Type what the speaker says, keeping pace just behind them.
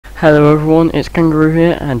Hello everyone, it's Kangaroo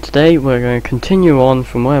here, and today we're going to continue on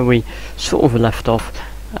from where we sort of left off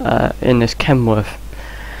in this Kenworth.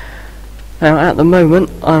 Now at the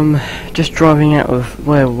moment I'm just driving out of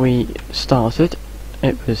where we started.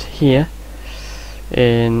 It was here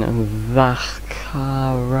in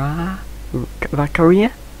Vacaria?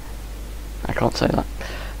 I can't say that.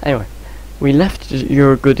 Anyway, we left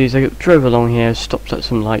Euro Goodies, I drove along here, stopped at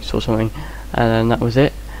some lights or something, and then that was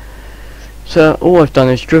it. So all I've done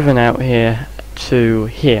is driven out here to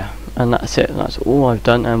here, and that's it. That's all I've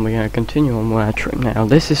done, and we're going to continue on with our trip now.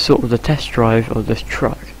 This is sort of the test drive of this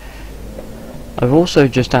truck. I've also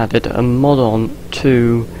just added a mod on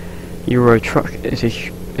to Euro Truck. It's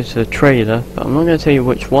a trailer, but I'm not going to tell you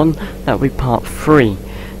which one. That'll be part 3.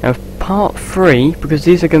 Now part 3, because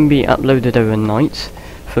these are going to be uploaded overnight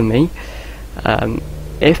for me,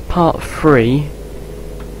 if part 3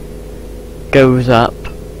 goes up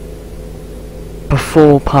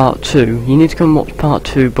before part 2, you need to come watch part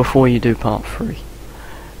 2 before you do part 3.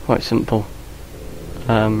 Quite simple,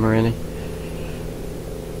 really,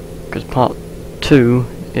 because part 2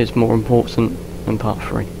 is more important than part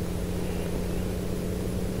 3.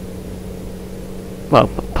 Well,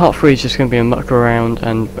 part 3 is just going to be a muck around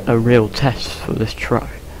and a real test for this truck.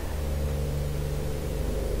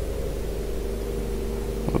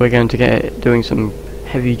 We're going to get it doing some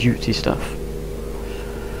heavy duty stuff.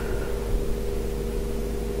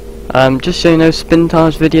 Just so you know, spin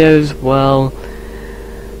tires videos, well,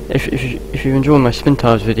 if you enjoy my spin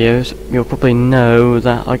tires videos, you'll probably know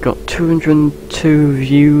that I got 202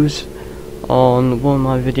 views on one of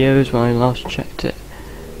my videos when I last checked it,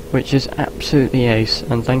 which is absolutely ace,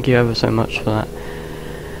 and thank you ever so much for that.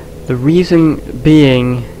 The reason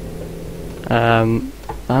being, I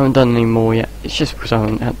haven't done any more yet. It's just because I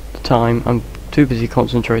haven't had the time. I'm too busy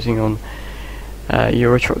concentrating on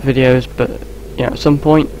Euro Truck videos, but yeah, at some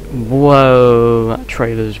point. Whoa, that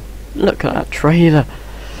trailer's... Look at that trailer!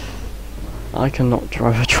 I cannot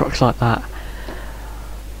drive a truck like that.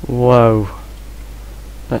 Whoa.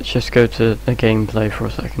 Let's just go to the gameplay for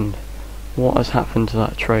a second. What has happened to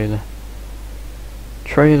that trailer?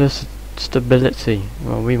 Trailer stability.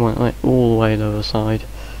 Well, we went like all the way to the other side.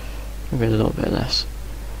 Maybe a little bit less.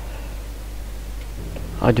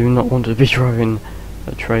 I do not want to be driving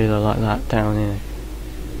a trailer like that down here.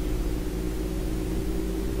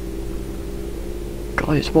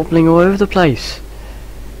 God, it's wobbling all over the place.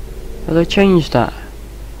 Have they changed that?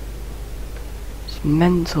 It's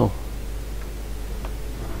mental.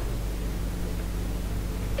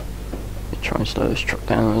 Let me try and slow this truck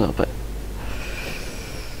down a little bit.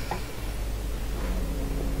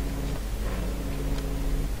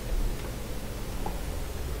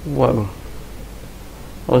 Whoa.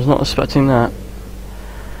 I was not expecting that.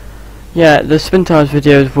 Yeah, the spin tires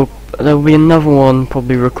videos will... There will be another one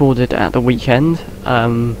probably recorded at the weekend.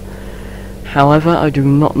 However, I do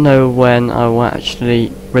not know when I will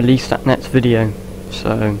actually release that next video.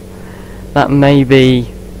 So that may be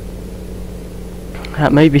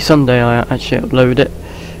Sunday I actually upload it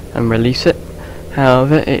and release it.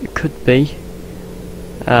 However, it could be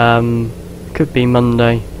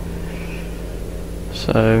Monday.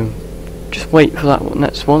 So just wait for that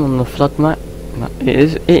next one on the flood map.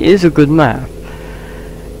 It is a good map.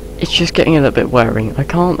 It's just getting a little bit wearing. I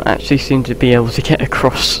can't actually seem to be able to get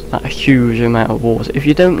across that huge amount of water. If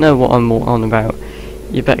you don't know what I'm on about,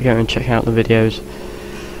 you better go and check out the videos.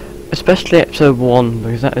 Especially episode 1,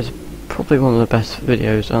 because that is probably one of the best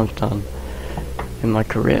videos I've done in my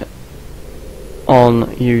career on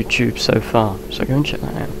YouTube so far. So go and check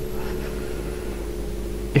that out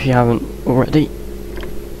if you haven't already.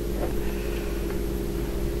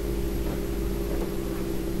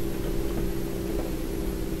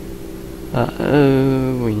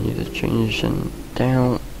 We need to change them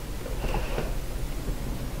down.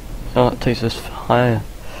 Oh, that takes us higher.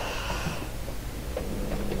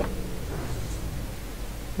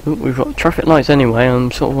 Ooh, we've got traffic lights anyway,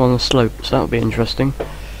 I'm sort of on the slope, so that'll be interesting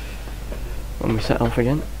when we set off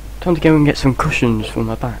again. Time to go and get some cushions for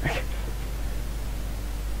my back.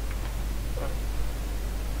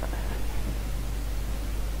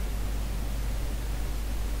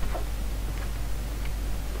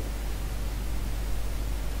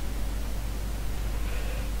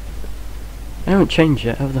 They haven't changed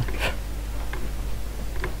yet, have they?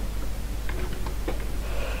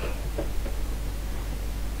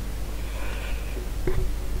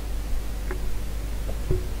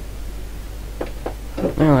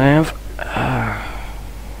 Now I have.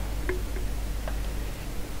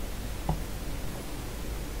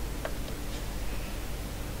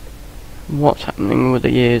 What's happening with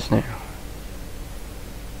the ears now?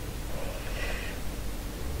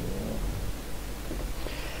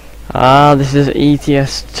 This is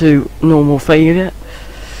ETS2 normal failure.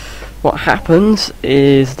 What happens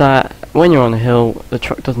is that when you're on a hill, the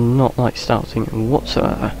truck does not like starting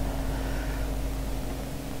whatsoever.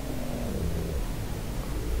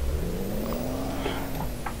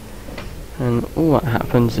 And all that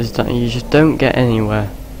happens is that you just don't get anywhere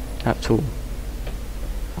at all.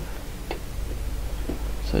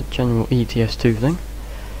 It's a general ETS2 thing.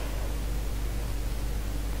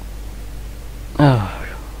 Oh.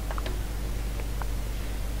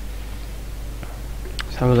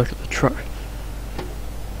 Let's have a look at the truck.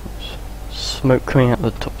 Smoke coming out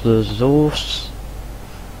the top of the exhaust.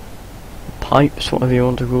 Pipes, whatever you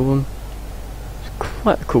want to call them. It's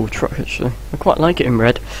quite a cool truck actually. I quite like it in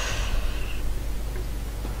red.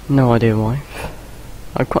 No idea why.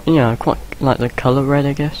 I quite like the colour red,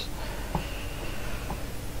 I guess.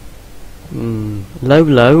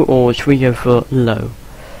 Low, or should we go for low?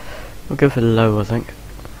 We'll go for low, I think.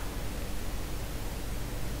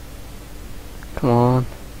 Come on.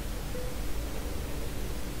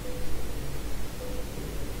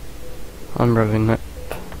 I'm revving that.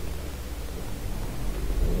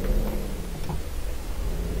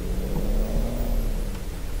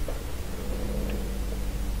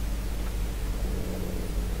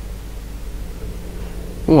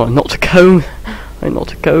 Oh, I knocked a cone. I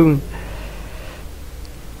knocked a cone.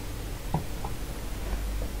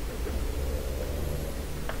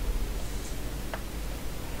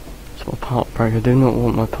 It's my park brake. I do not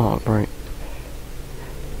want my park brake.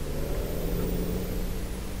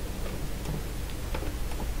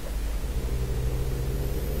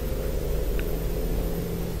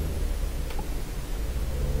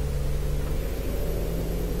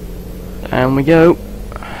 Down we go.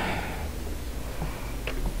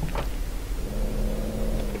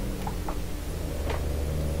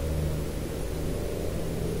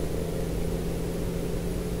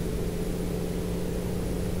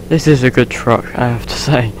 This is a good truck, I have to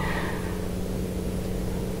say.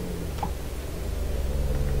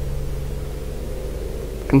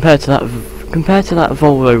 Compared to that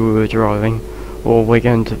Volvo we were driving, or we're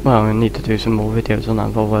going to, well, I need to do some more videos on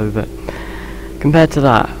that Volvo, but compared to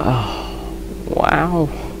that, oh, wow.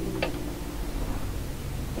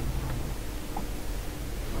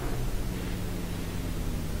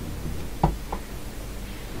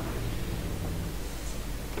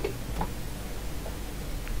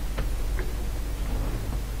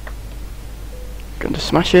 Going to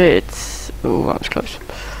smash it. Oh, that was close.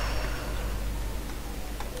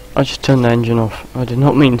 I just turned the engine off. I did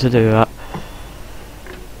not mean to do that.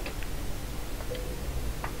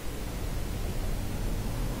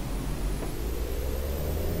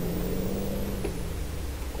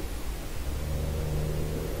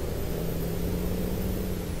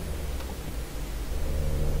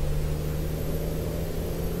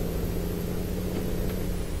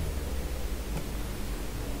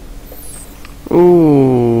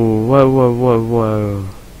 Ooh, whoa.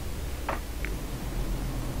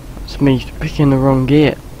 That's me picking the wrong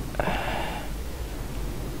gear.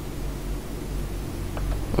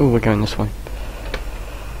 Oh, we're going this way.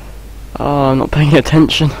 Oh, I'm not paying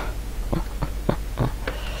attention.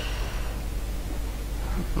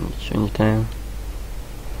 Change down.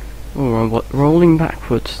 Oh, rolling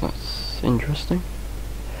backwards. That's interesting.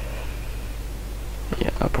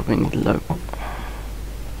 Yeah, I probably need low.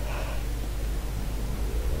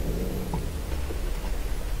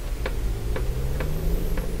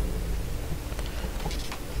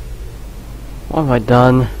 What have I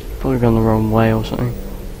done? Probably gone the wrong way or something.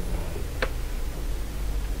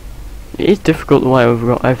 It is difficult the way we've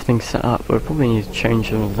got everything set up. We probably need to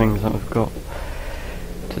change some of the things that we've got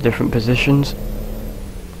to different positions.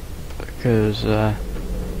 Because, yeah.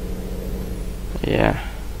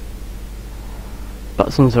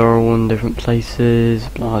 Buttons are all in different places,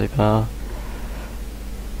 blah blah blah.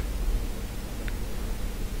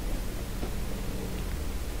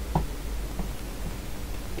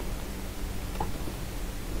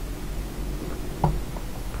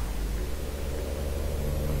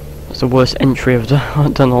 The worst entry I've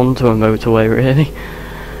done onto a motorway, really.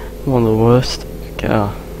 One of the worst.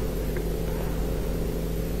 Yeah.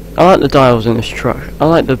 I like the dials in this truck. I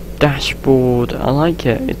like the dashboard. I like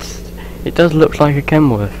it. It does look like a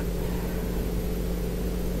Kenworth.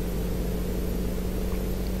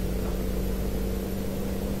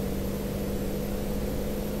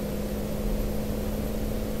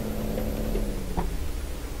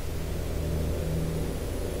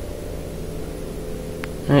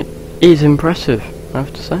 It is impressive, I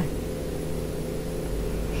have to say.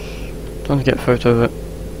 Time to get a photo of it.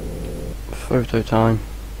 Photo time.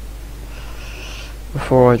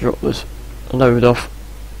 Before I drop this load off.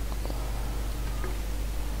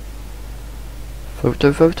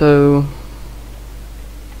 Photo.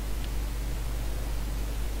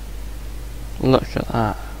 Look at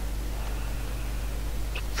that.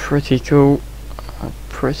 Pretty cool.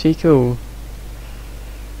 Pretty cool.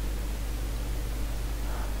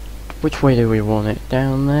 Which way do we want it?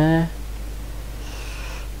 Down there?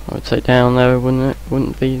 I would say down there, wouldn't it?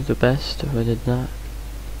 Wouldn't be the best if I did that.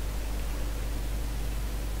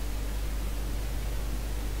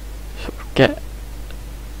 So get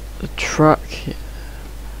the truck,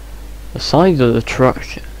 the side of the truck,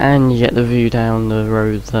 and you get the view down the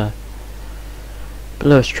road there.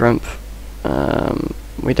 Blur strength.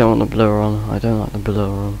 We don't want the blur on. I don't like the blur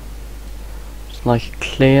on. Just like it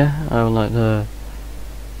clear. I don't like the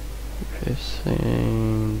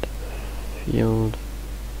and field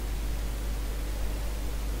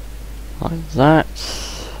like that.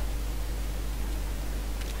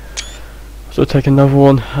 So take another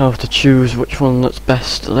one. I'll have to choose which one looks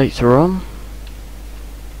best later on.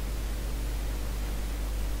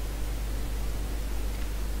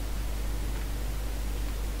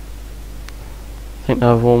 I think the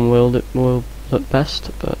other one will look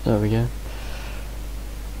best, but there we go.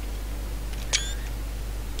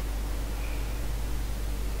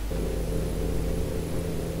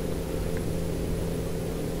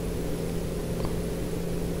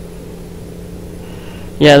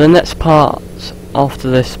 Yeah, the next part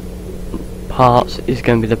after this part is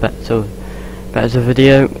going to be the better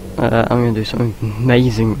video. I'm going to do something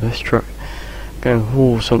amazing with this truck. Going to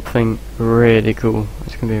haul something really cool.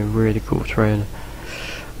 It's going to be a really cool trailer.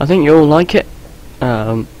 I think you'll like it.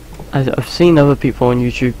 I've seen other people on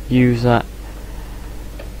YouTube use that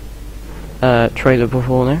trailer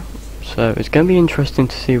before now, so it's going to be interesting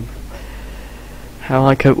to see how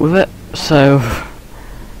I cope with it. So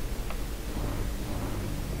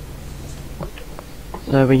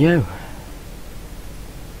there we go.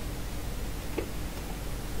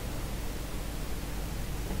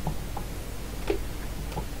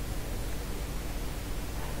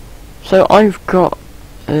 So I've got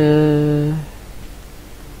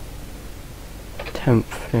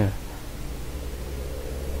 10th, yeah.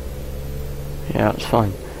 Yeah, that's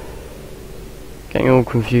fine. Getting all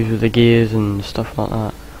confused with the gears and stuff like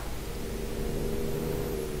that.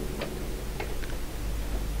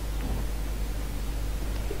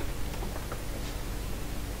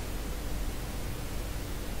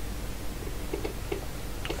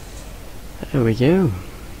 There we go.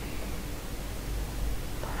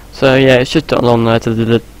 So yeah, it's just along there to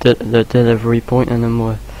the delivery point, and then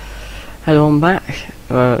we'll head on back.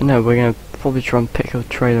 No, we're going to probably try and pick a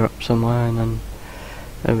trailer up somewhere, and then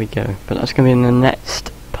there we go. But that's going to be in the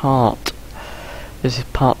next part. This is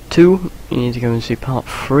part 2. You need to go and see part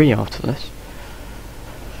 3 after this.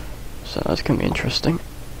 So that's going to be interesting.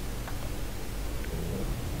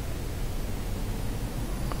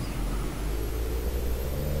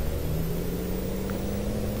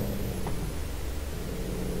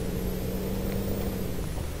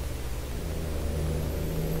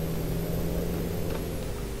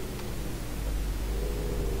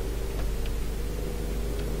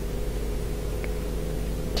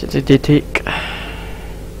 Take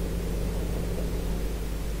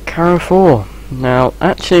Carol 4. Now,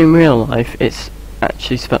 actually in real life, it's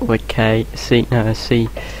actually spelled with C. So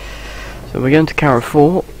we're going to Carol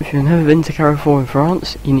 4. If you've never been to Carol 4 in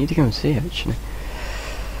France, you need to go and see it, actually.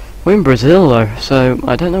 We're in Brazil though, so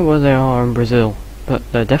I don't know where they are in Brazil, but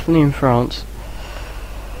they're definitely in France.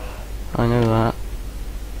 I know that.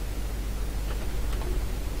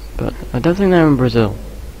 But I don't think they're in Brazil.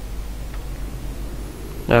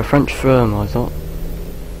 They're a French firm, I thought.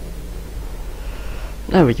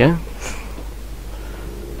 There we go.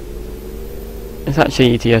 It's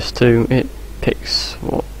actually ETS2. It picks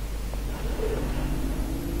what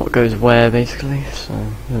goes where, basically. So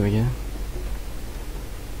there we go.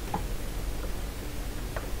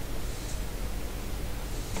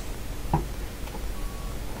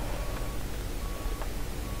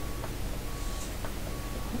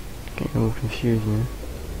 Getting all confused now.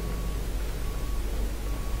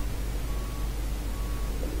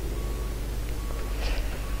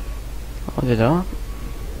 Oh, did I?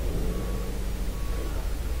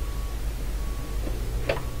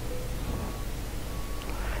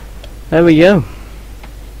 There we go.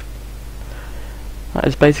 That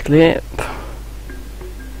is basically it.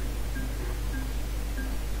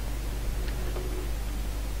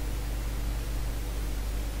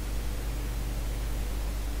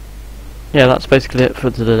 Yeah, that's basically it for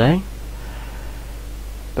today.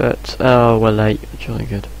 But we're late, which is really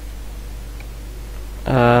good.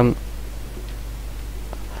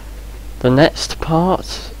 The next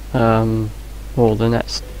part, or the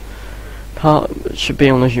next part should be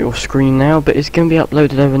on your screen now, but it's going to be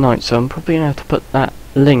uploaded overnight, so I'm probably going to have to put that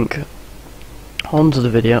link onto the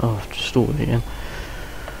video. Oh, I've just stalled it again.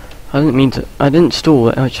 I didn't mean to. I didn't stall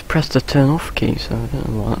it. I just pressed the turn off key, so I don't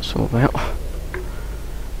know what that's all about.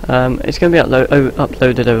 It's going to be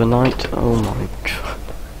uploaded overnight. Oh my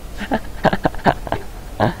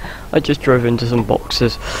god! I just drove into some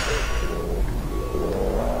boxes.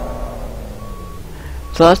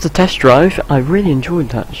 So that's the test drive. I really enjoyed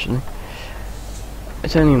that actually.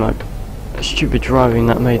 It's only my stupid driving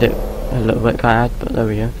that made it a little bit bad, but there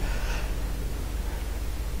we go.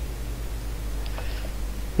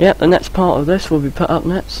 Yeah, the next part of this will be put up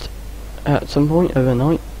next at some point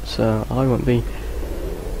overnight, so I won't be.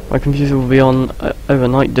 My computer will be on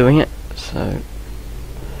overnight doing it, so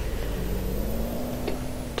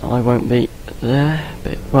I won't be there.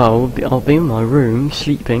 But, well, I'll be in my room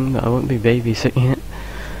sleeping, but I won't be babysitting it.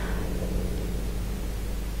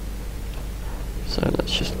 So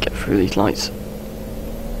let's just get through these lights.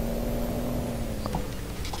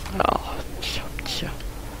 Oh, let's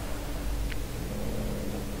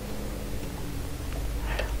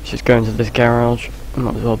just go into this garage. I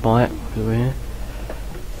might as well buy it because we're here.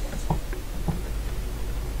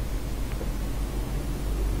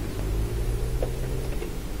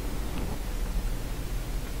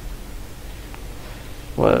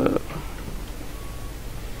 Whoa.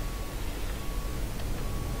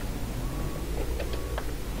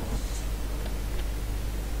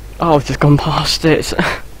 Oh, I've just gone past it.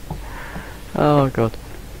 Oh god.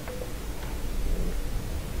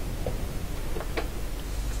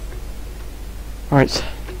 Right.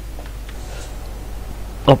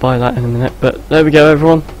 I'll buy that in a minute, but there we go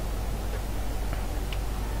everyone.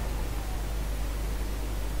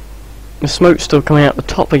 The smoke's still coming out the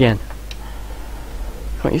top again.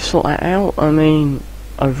 Can't you sort that out? I mean,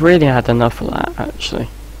 I've really had enough of that actually.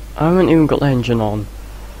 I haven't even got the engine on.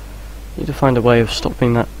 Need to find a way of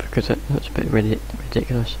stopping that because it looks a bit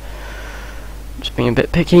ridiculous. Just being a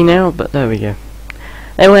bit picky now, but there we go.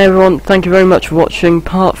 Anyway everyone, thank you very much for watching.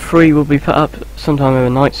 Part 3 will be put up sometime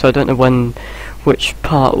overnight, so I don't know which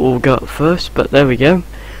part will go up first, but there we go.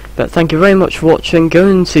 But thank you very much for watching. Go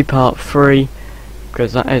and see part 3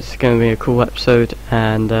 because that is going to be a cool episode,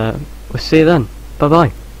 and we'll see you then. Bye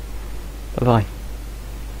bye. Bye bye.